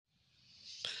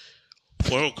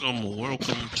Welcome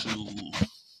to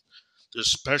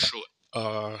this special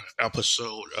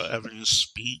episode of Evans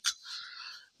Speak.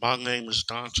 My name is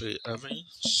Dante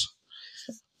Evans.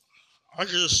 I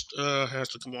just had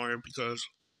to come on here because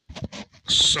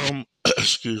some,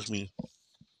 excuse me,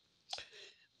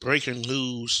 breaking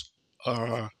news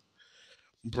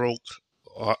broke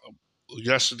uh,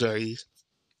 yesterday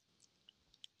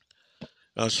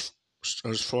as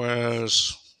as far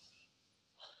as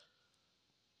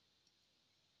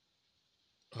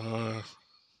uh,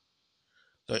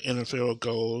 the NFL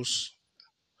goes.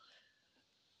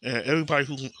 And everybody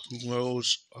who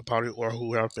knows about it or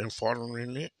who have been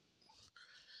following it,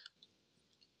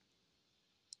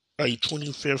 a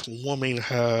 25th woman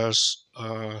has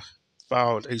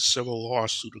filed a civil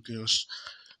lawsuit against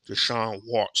Deshaun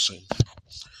Watson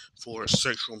for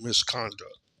sexual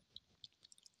misconduct.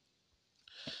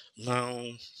 Now,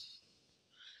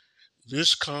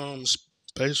 this comes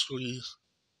basically,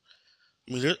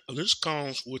 this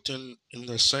comes within in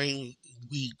the same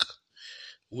week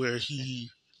where he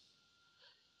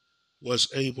was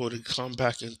able to come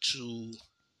back into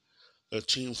the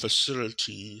team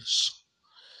facilities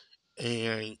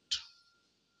and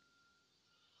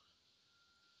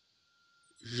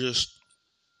just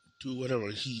do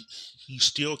whatever. He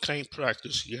still can't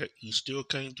practice yet. He still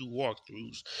can't do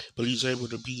walkthroughs, but he's able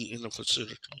to be in the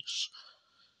facilities.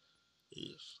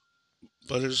 Yes.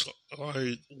 But it's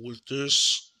like with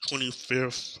this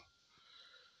 25th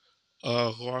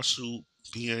lawsuit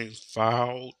being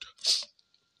filed,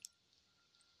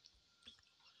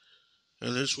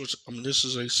 and this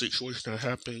is a situation that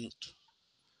happened.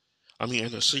 And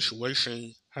the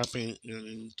situation happened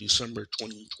in December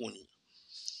 2020.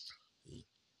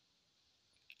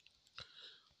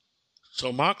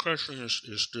 So my question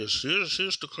is this.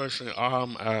 Here's the question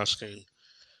I'm asking.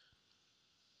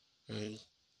 And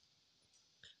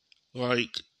like,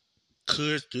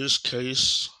 could this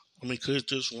case, could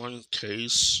this one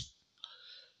case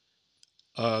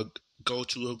uh, go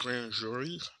to a grand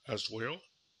jury as well?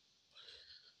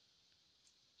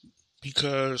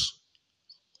 Because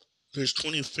this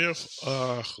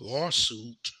 25th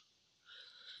lawsuit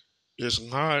is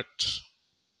not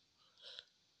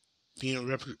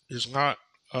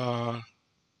uh,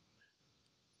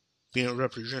 being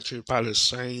represented by the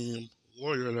same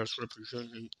lawyer that's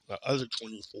representing the other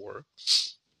 24.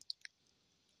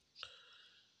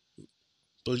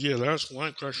 But yeah, that's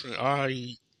one question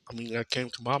that came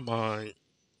to my mind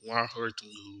when I heard the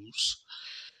news.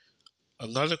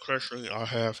 Another question I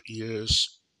have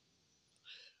is,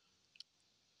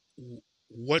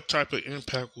 what type of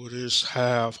impact will this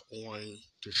have on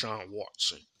Deshaun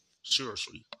Watson?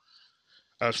 Seriously,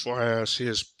 as far as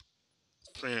his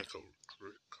playing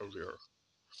career.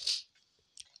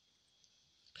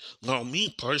 Now,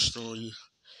 me personally,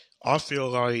 I feel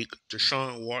like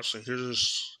Deshaun Watson,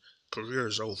 his career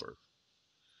is over.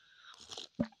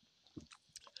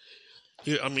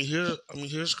 His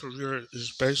career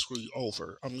is basically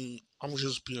over. I'm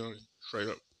just being straight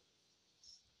up.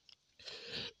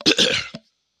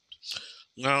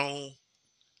 Now,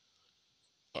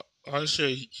 I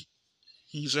say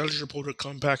he's eligible to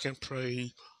come back and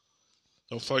play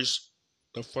the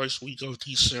first week of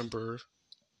December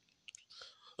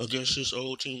against his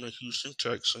old team, the Houston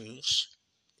Texans.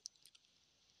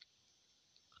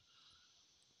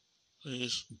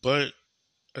 But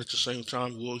at the same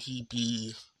time, will he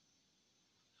be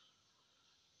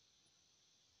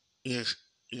in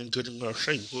good enough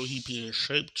shape? Will he be in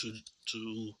shape to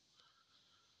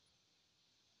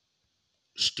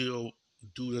still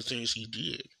do the things he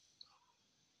did?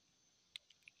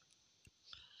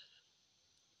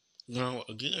 Now,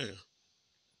 again,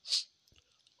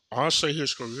 I'll say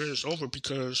his career is over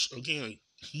because, again,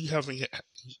 he haven't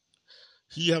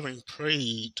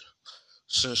played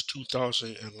since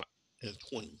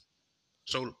 2020.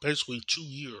 So basically 2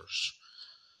 years.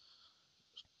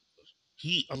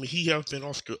 He have been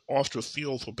off the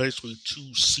field for basically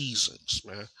 2 seasons,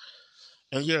 man.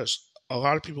 And yes, a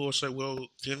lot of people will say,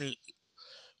 didn't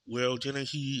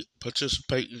he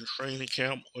participate in training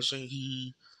camp? Didn't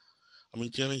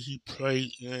he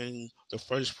play in the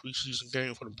first preseason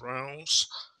game for the Browns?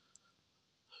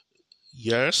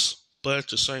 Yes, but at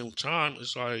the same time,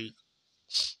 it's like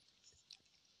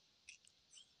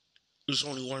it's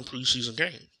only one preseason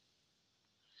game.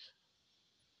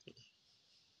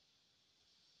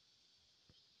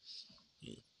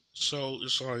 So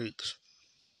it's like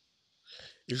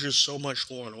it's just so much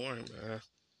going on, man.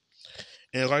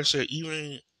 And like I said,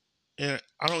 and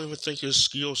I don't even think his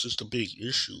skills is the big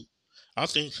issue. I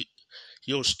think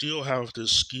he'll still have the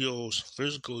skills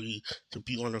physically to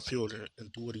be on the field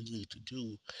and do what he needs to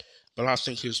do. But I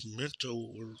think his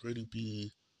mental will really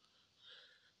be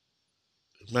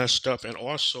messed up. And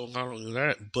also, not only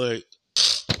that, but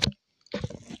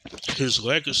his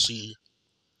legacy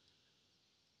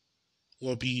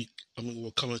will be,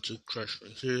 will come into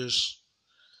question.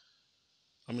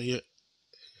 I mean,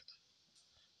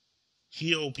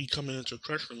 he'll be coming into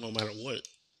question no matter what.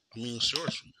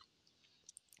 Seriously.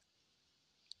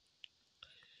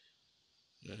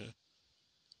 Yeah.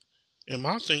 And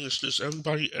my thing is this: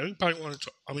 everybody wanted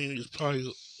to. Is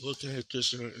probably looking at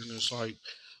this and it's like,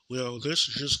 well, this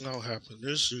is just now happening.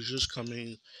 This is just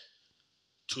coming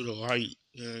to the light,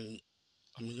 and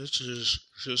this is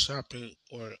just happened,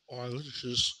 or this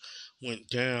just went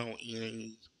down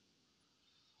in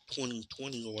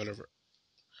 2020 or whatever,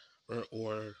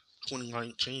 or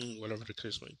 2019, whatever the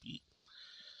case may be.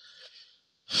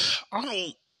 I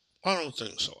don't, I don't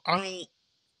think so. I don't.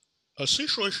 A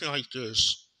situation like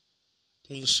this.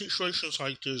 Situations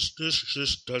like this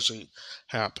just doesn't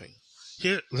happen.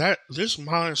 This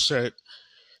mindset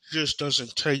just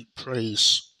doesn't take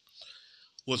place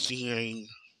within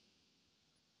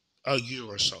a year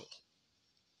or so.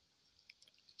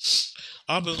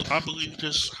 I believe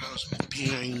this has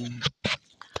been.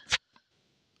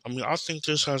 I think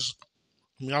this has.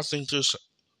 I think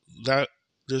that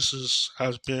this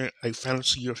has been a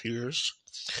fantasy of his,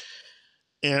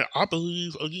 and I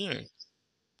believe again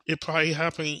it probably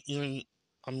happened in.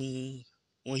 I mean,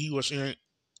 when he was in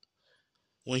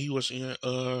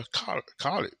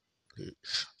college.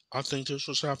 I think this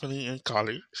was happening in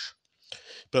college,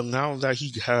 but now that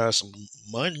he has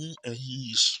money and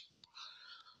he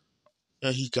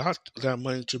got that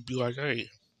money to be like, hey,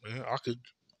 man, I could.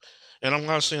 And I'm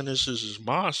not saying this is his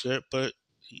mindset, but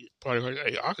he probably like,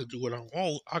 hey, I could do what I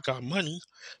want. I got money,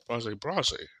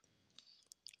 brase.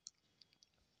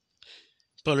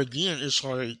 But again, it's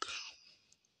like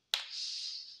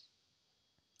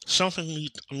something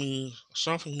need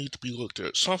to be looked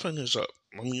at. Something is up.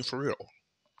 For real.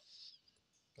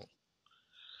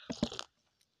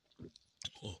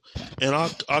 And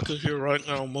I could hear right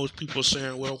now most people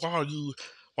saying, well, why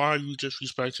are you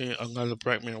disrespecting another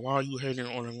black man? Why are you hating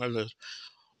on another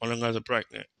black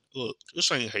man? Look,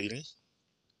 this ain't hating.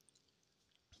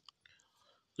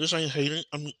 This ain't hating.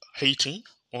 I'm hating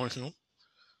on him.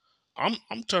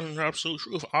 I'm telling the absolute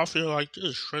truth. I feel like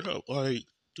this straight up. Like,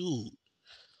 dude,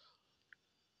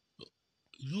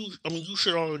 you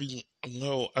should already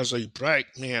know as a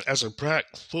black man, as a black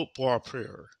football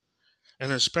player,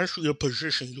 and especially a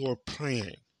position you're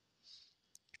playing.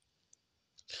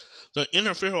 The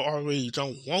NFL already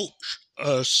don't want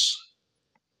us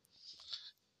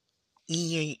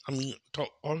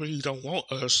already don't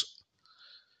want us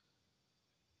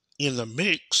in the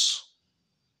mix.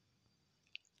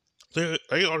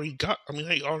 They already got.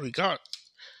 They already got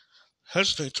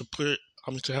hesitant to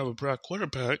to have a black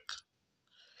quarterback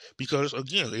because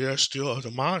again, they are still of the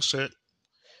mindset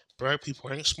black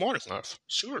people ain't smart enough.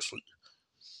 Seriously,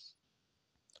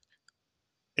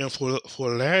 and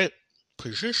for that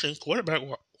position, quarterback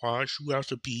wise, you have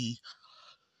to be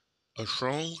a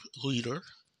strong leader.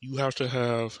 You have to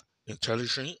have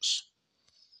intelligence,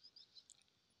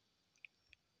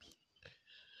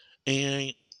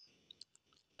 and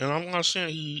I'm not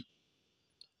saying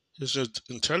his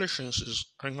intelligence is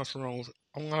ain't nothing wrong with.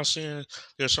 I'm not saying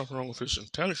there's something wrong with his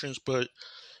intelligence, but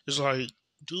it's like,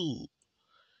 dude,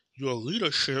 your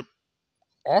leadership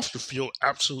off the field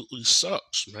absolutely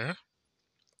sucks, man.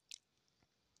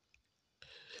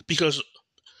 Because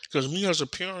me as a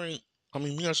parent,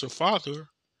 me as a father,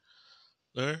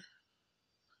 eh,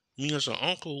 me as an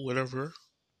uncle, whatever,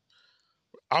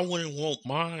 I wouldn't want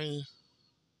my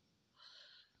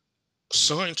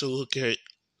son to look at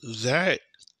that.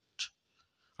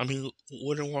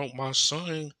 Wouldn't want my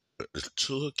son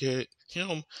to look at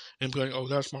him and be like, oh,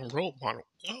 that's my role model.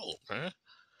 No, man.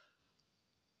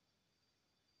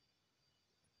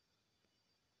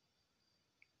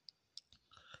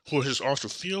 For his off the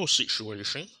field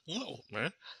situation, no,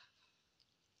 man.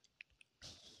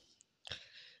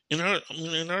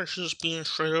 And that's just being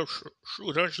straight up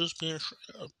true. That's just being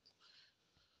straight up.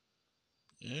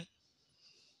 Yeah.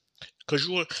 Because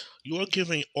you're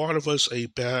giving all of us a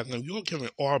bad name. You're giving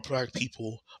all black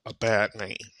people a bad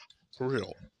name. For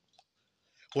real.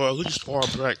 Well, at least all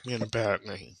black men a bad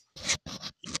name.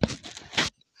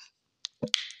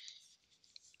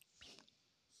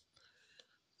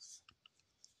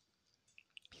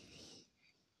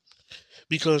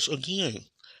 Because again,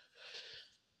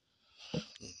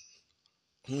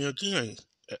 again,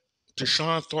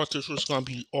 Deshaun thought this was going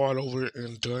to be all over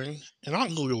and done, and I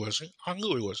knew it wasn't. I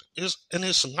knew it wasn't.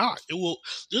 It's not. It will.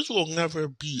 This will never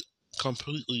be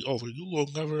completely over. You will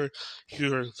never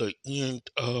hear the end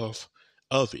of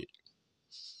it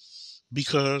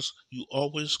because you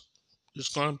always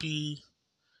it's going to be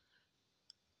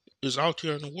is out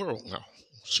there in the world now.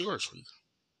 Seriously.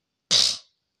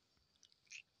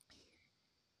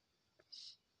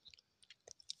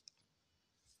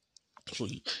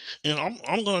 And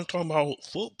I'm going to talk about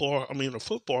football. I mean, the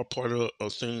football part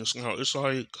of things now. It's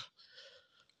like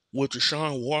with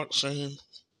Deshaun Watson,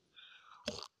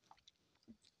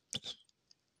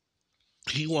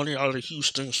 he wanted out of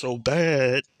Houston so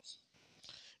bad,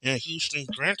 and Houston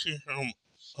granted him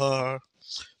uh,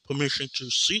 permission to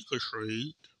seek a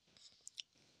trade,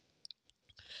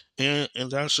 and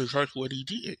that's exactly what he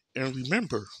did. And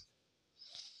remember,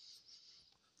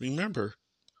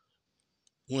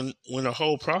 when the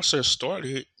whole process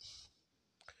started,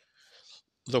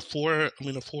 the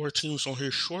four teams on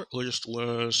his short list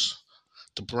was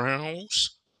the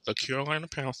Browns, the Carolina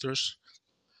Panthers,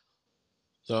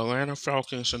 the Atlanta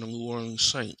Falcons, and the New Orleans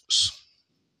Saints.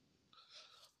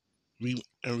 And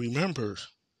remember,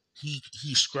 he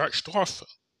scratched off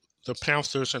the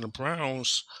Panthers and the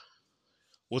Browns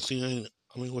within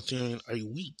within a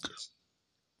week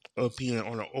of being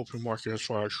on the open market as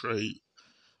far as trade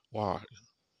wise.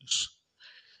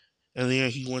 And then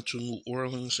he went to New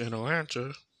Orleans and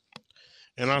Atlanta,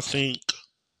 and I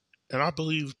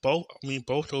believe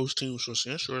both those teams was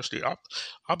interested.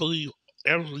 I believe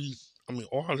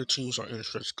all the teams are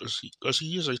interested because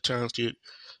he is a talented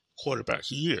quarterback.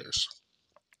 He is,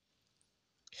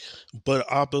 but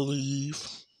I believe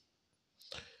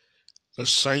the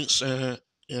Saints and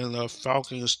the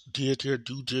Falcons did their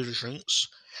due diligence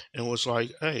and was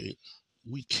like, hey,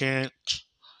 we can't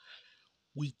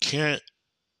we can't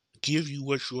give you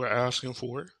what you are asking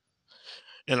for.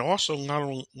 And also not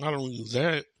only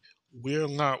that, we're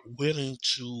not willing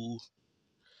to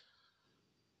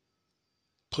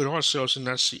put ourselves in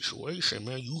that situation,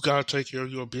 man. You gotta take care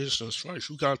of your business first.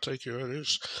 You gotta take care of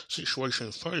this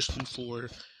situation first before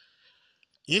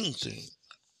anything.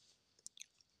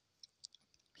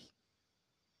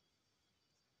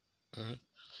 Right?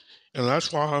 And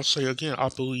that's why I say again, I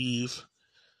believe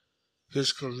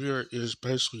his career is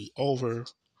basically over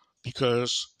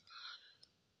because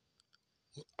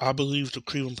I believe the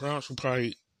Cleveland Browns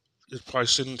is probably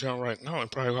sitting down right now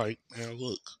and probably like, man,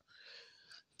 look,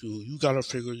 dude, you gotta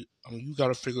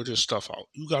figure this stuff out.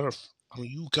 You got to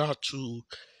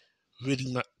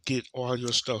really not get all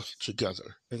your stuff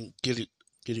together and get it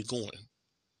going.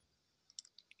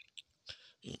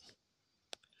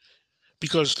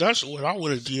 Because that's what I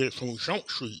would have did from Jump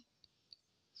Street,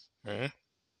 man.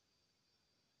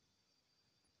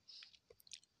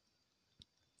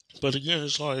 But again,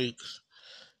 it's like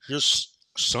just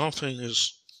something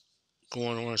is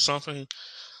going on. It's like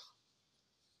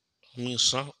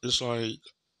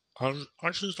I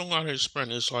just don't know how to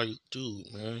explain it. It's like,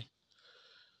 dude, man,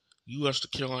 you as the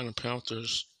Carolina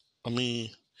Panthers. I mean,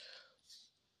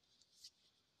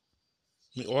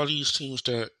 all these teams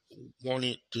that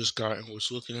wanted this guy and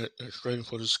was looking at and trading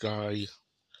for this guy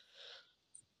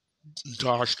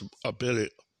dodged a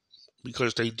bullet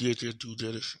because they did their due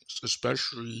diligence,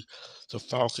 especially the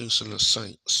Falcons and the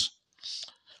Saints.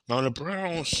 Now the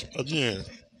Browns, again,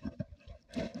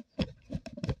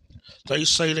 they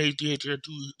say they did their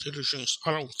due diligence.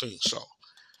 I don't think so.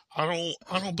 I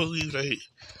don't believe they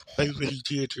really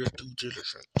did their due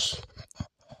diligence.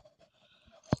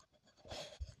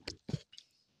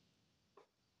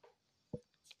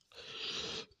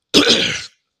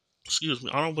 Excuse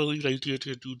me. I don't believe they did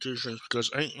their due diligence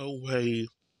because ain't no way.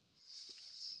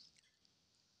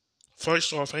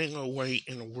 First off, ain't no way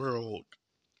in the world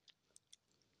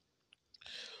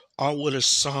I would have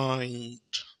signed.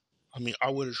 I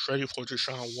would have traded for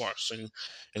Deshaun Watson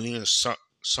and then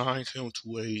signed him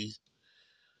to a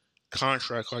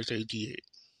contract like they did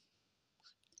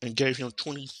and gave him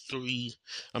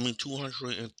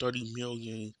 230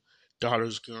 million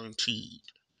dollars guaranteed.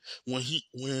 When he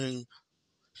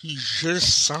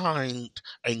just signed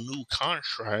a new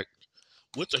contract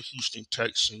with the Houston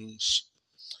Texans,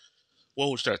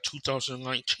 what was that,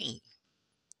 2019?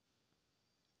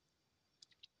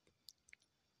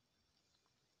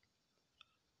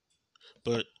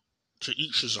 But to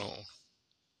each his own.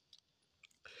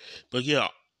 But yeah,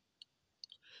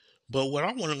 but what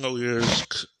I want to know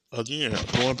is, again,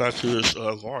 going back to this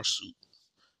lawsuit,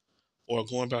 or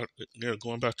going back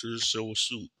to this civil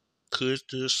suit, could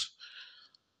this,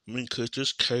 could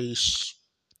this case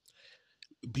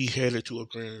be headed to a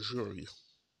grand jury?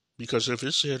 Because if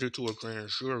it's headed to a grand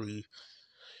jury,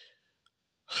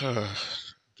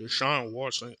 Deshaun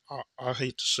Watson, I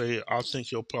hate to say it, I think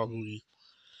he'll probably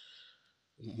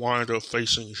wind up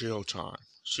facing jail time.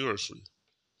 Seriously.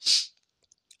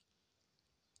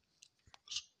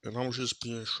 And I'm just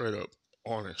being straight up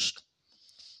honest.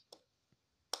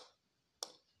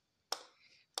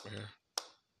 Man.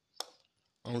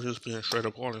 I'm just being straight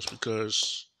up honest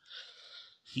because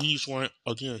he's one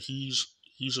again, he's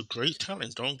a great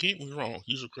talent. Don't get me wrong,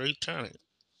 he's a great talent.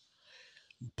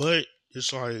 But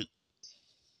it's like,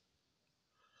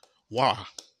 why?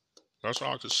 That's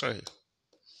all I can say.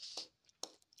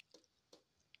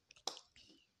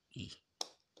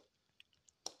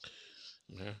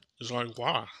 Yeah. It's like,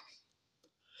 why?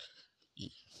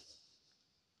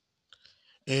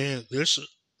 And this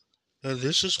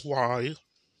is why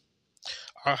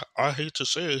I hate to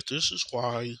say it, this is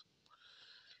why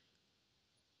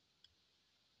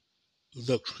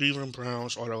the Cleveland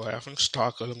Browns are the laughing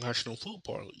stock of the National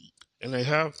Football League. And they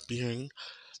have been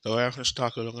the laughing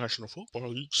stock of the National Football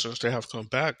League since they have come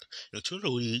back into the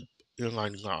league in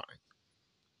 '99.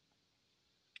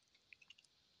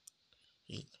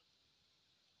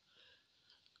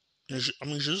 I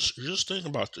mean, just think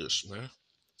about this, man.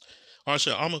 Like I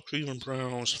said, I'm a Cleveland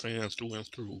Browns fan through and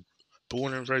through,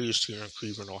 born and raised here in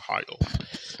Cleveland, Ohio.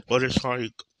 But it's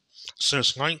like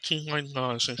since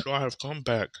 1999, since y'all have come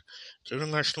back to the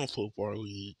National Football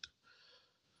League,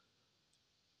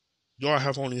 y'all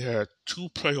have only had two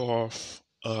playoff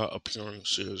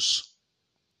appearances,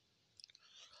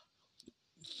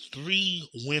 three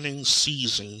winning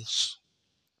seasons,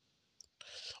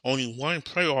 only one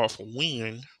playoff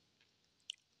win.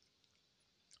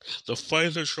 The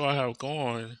furthest y'all have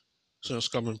gone since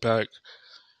coming back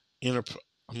in a,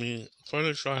 I mean,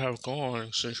 furthest y'all have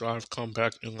gone since y'all have come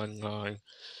back in '99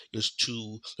 is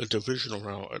to the divisional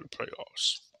round of the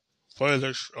playoffs.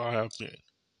 Furthest y'all have been.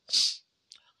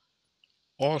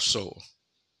 Also,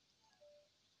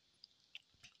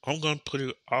 I'll put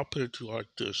it to you like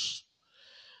this,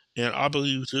 and I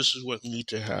believe this is what needs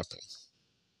to happen.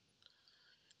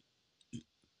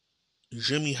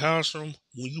 Jimmy Haslam,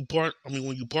 when you bought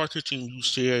the team, you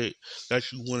said that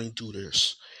you wouldn't do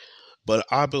this. But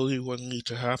I believe what needs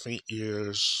to happen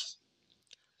is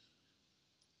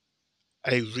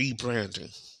a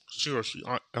rebranding. Seriously,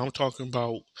 I'm talking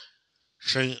about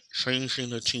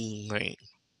changing the team name.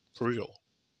 For real.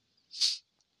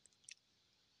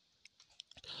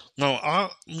 Now, I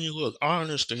mean, look, I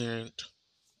understand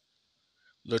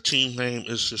the team name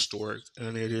is historic,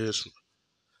 and it is,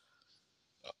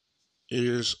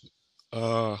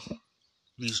 uh,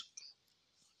 these,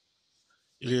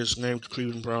 it is named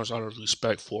Cleveland Browns out of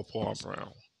respect for Paul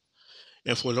Brown.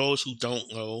 And for those who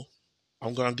don't know,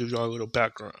 I'm gonna give y'all a little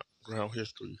background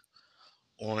history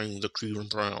on the Cleveland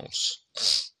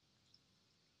Browns.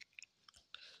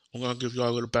 I'm gonna give y'all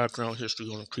a little background history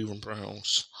on the Cleveland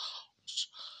Browns.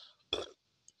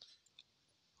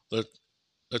 The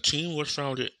the team was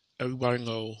founded, everybody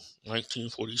know,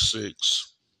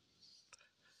 1946,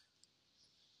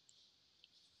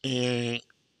 and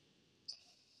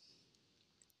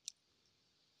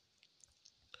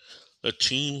the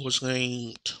team was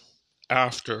named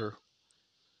after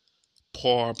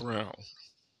Paul Brown.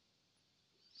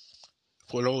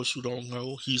 For those who don't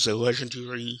know, he's a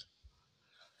legendary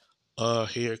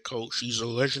head coach. He's a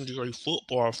legendary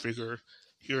football figure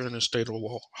here in the state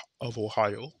of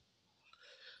Ohio.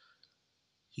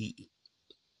 He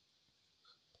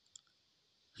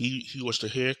he was the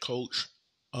head coach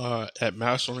at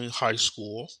Massillon High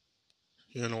School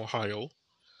here in Ohio.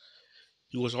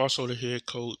 He was also the head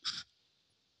coach.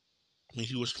 I mean,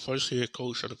 he was the first head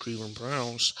coach of the Cleveland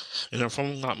Browns, and if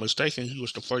I'm not mistaken, he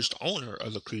was the first owner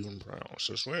of the Cleveland Browns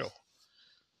as well.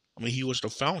 I mean, he was the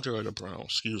founder of the Browns.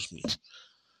 Excuse me.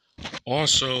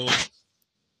 Also,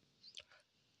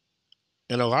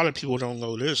 and a lot of people don't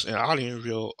know this, and I didn't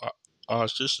realize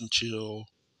this until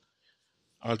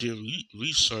I did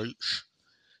research.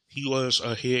 He was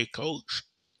a head coach.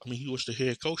 I mean, he was the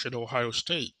head coach at Ohio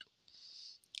State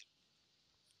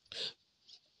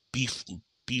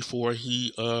before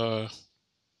he. I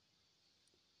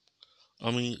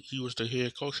mean, he was the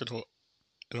head coach at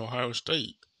Ohio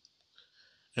State,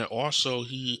 and also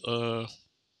he.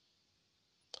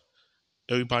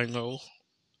 Everybody know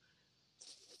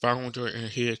founder and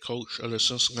head coach of the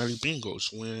Cincinnati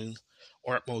Bengals when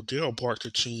Art Modell bought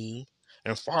the team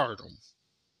and fired him.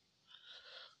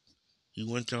 He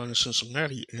went down to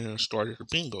Cincinnati and started the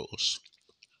Bengals.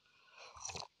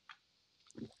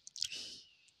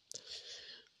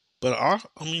 But I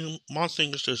mean, my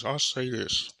thing is this. I'll say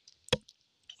this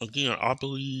again. I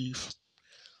believe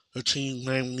the team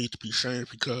name need to be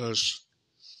changed because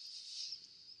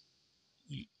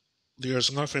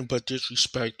there's nothing but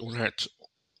disrespect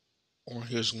on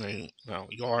his name now.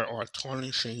 Y'all are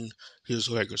tarnishing his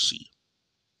legacy.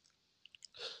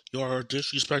 Y'all are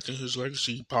disrespecting his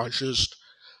legacy by just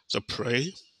the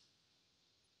play.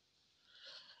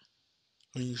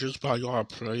 I mean, just by y'all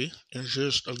play, and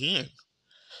just again,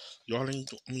 y'all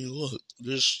ain't. I mean, look,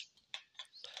 this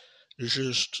is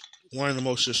just one of the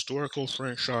most historical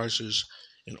franchises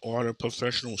in all of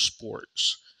professional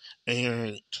sports,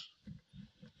 and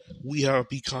we have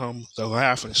become the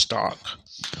laughing stock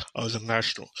of the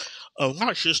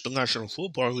not just the National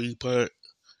Football League, but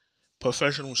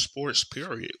professional sports.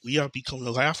 Period. We have become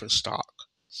the laughing stock.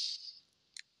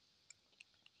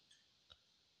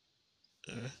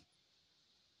 Uh,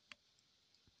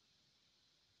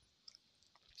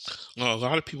 Now, a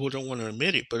lot of people don't want to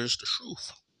admit it, but it's the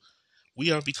truth. We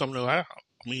have become the laugh.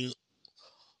 I mean,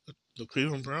 the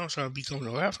Cleveland Browns have become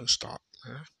the laughing stock.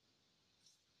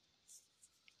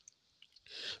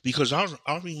 Because I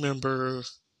remember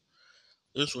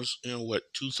this was in what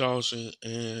 2000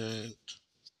 and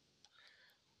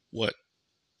what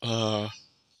uh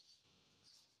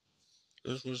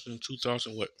this was in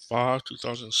 2000 what 5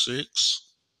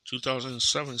 2006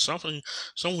 2007 something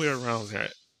somewhere around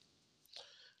that.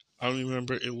 I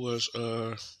remember it was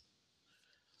a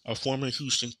former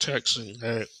Houston Texan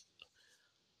that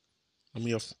I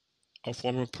mean a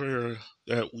former player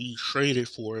that we traded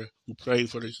for who played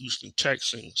for the Houston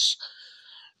Texans,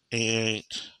 and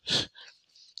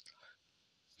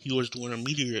he was doing a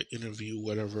media interview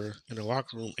whatever in the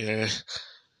locker room, and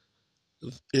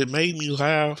it made me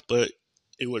laugh, but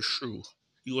it was true.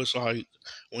 He was like,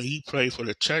 when he played for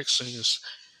the Texans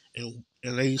and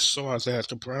they saw that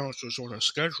the Browns was on a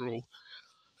schedule,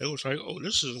 they was like, oh,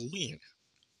 this is a win.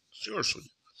 Seriously.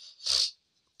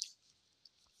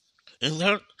 And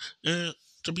that, and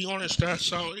to be honest, that's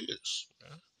how it is.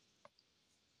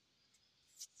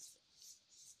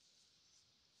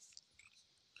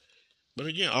 But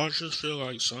again, I just feel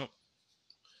like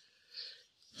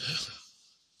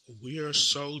we are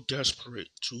so desperate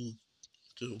to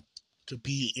to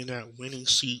be in that winning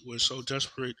seat. We're so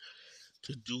desperate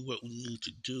to do what we need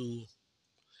to do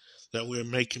that we're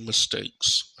making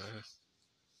mistakes.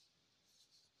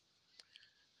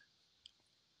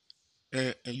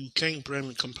 And you can't blame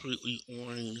it completely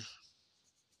on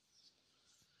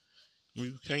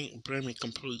you can't blame it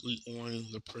completely on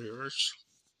the players.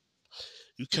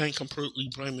 You can't completely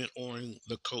blame it on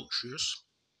the coaches.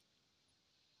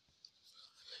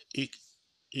 It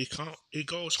it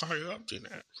goes higher up than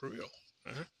that for real.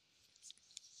 Uh-huh.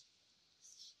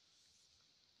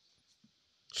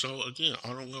 So again, I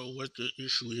don't know what the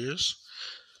issue is.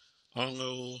 I don't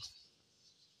know.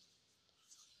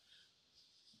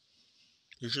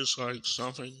 It's just like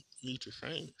something needs to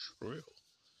change for real.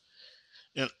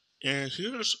 And and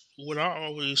here's what I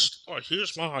always thought.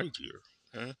 Here's my idea,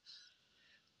 uh,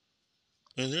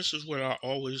 and this is what I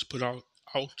always put out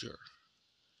there.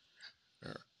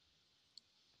 Uh,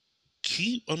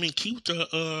 keep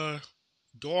the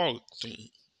dog thing.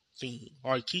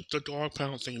 Like keep the dog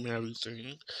pound thing and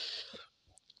everything.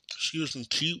 Excuse me,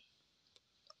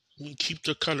 keep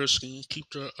the color scheme, keep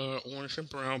the orange and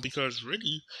brown because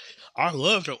really, I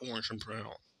love the orange and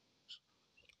brown.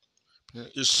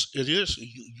 It is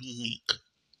unique,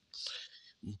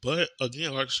 but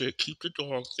again, like I said, keep the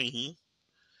dog theme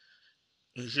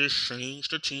and just change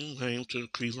the team name to the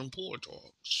Cleveland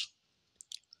Bulldogs.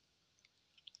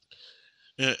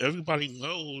 And everybody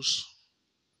knows,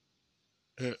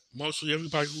 mostly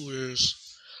everybody who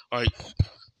is like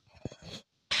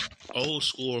old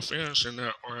school fans and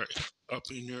that are up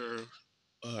in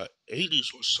their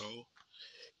 80s or so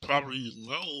probably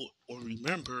know or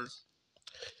remember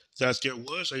that there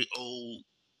was a old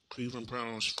Cleveland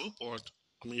Browns football.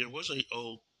 I mean, there was a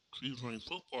old Cleveland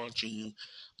football team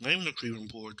named the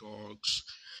Cleveland Bulldogs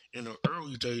in the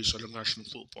early days of the National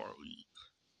Football League.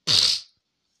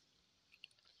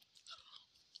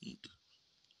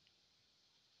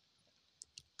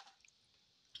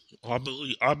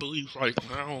 I believe right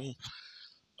now,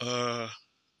 uh,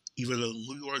 either the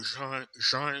New York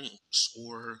Giants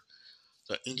or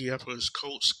the Indianapolis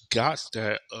Colts got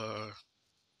that.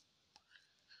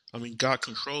 Got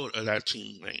control of that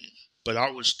team name. But I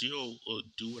would still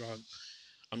do what I.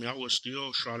 I mean, I would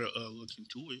still try to look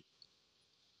into it.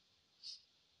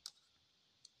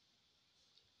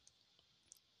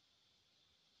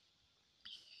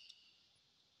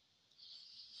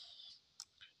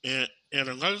 And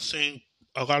another thing,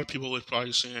 a lot of people was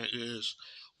probably saying is,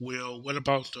 well, what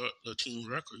about the team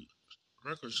record?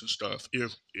 records and stuff.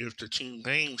 If the team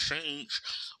name changed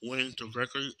when the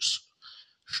records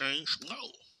changed,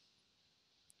 no,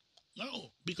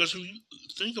 no. Because if you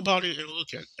think about it and look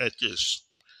at this,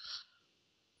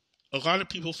 a lot of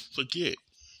people forget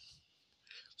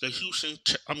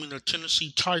the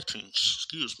Tennessee Titans.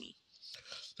 Excuse me.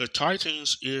 The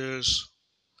Titans is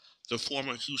the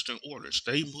former Houston Oilers.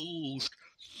 They moved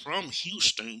from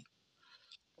Houston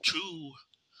to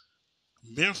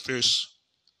Memphis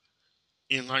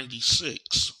in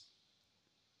 '96.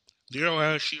 Their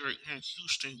last year in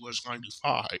Houston was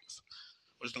 '95.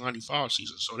 Was the '95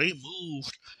 season. So they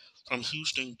moved from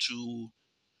Houston to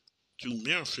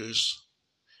Memphis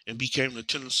and became the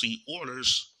Tennessee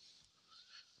Oilers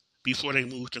before they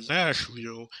moved to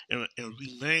Nashville and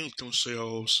renamed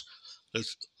themselves the,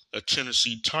 the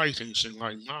Tennessee Titans in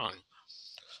 '99.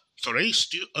 So they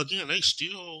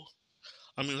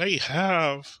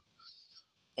have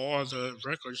all the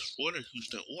records for the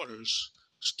Houston Oilers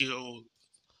still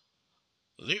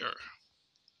there.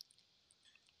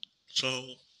 So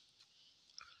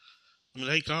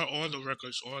they got all the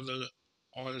records, all the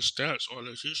stats, all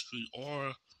the history,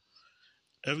 all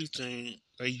everything.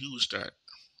 They used that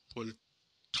for the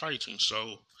Titans,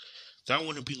 so that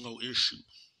wouldn't be no issue.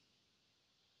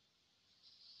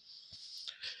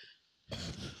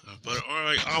 But all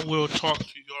right, I will talk to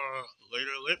y'all later.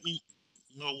 Let me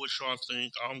know what y'all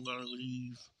think. I'm gonna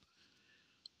leave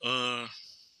uh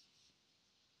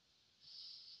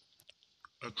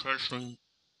a question,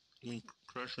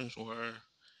 questions or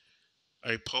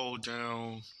a poll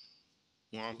down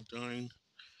while I'm done.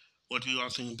 What do y'all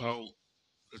think about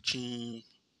the team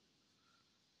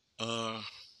uh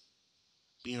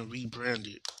being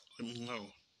rebranded? Let me know.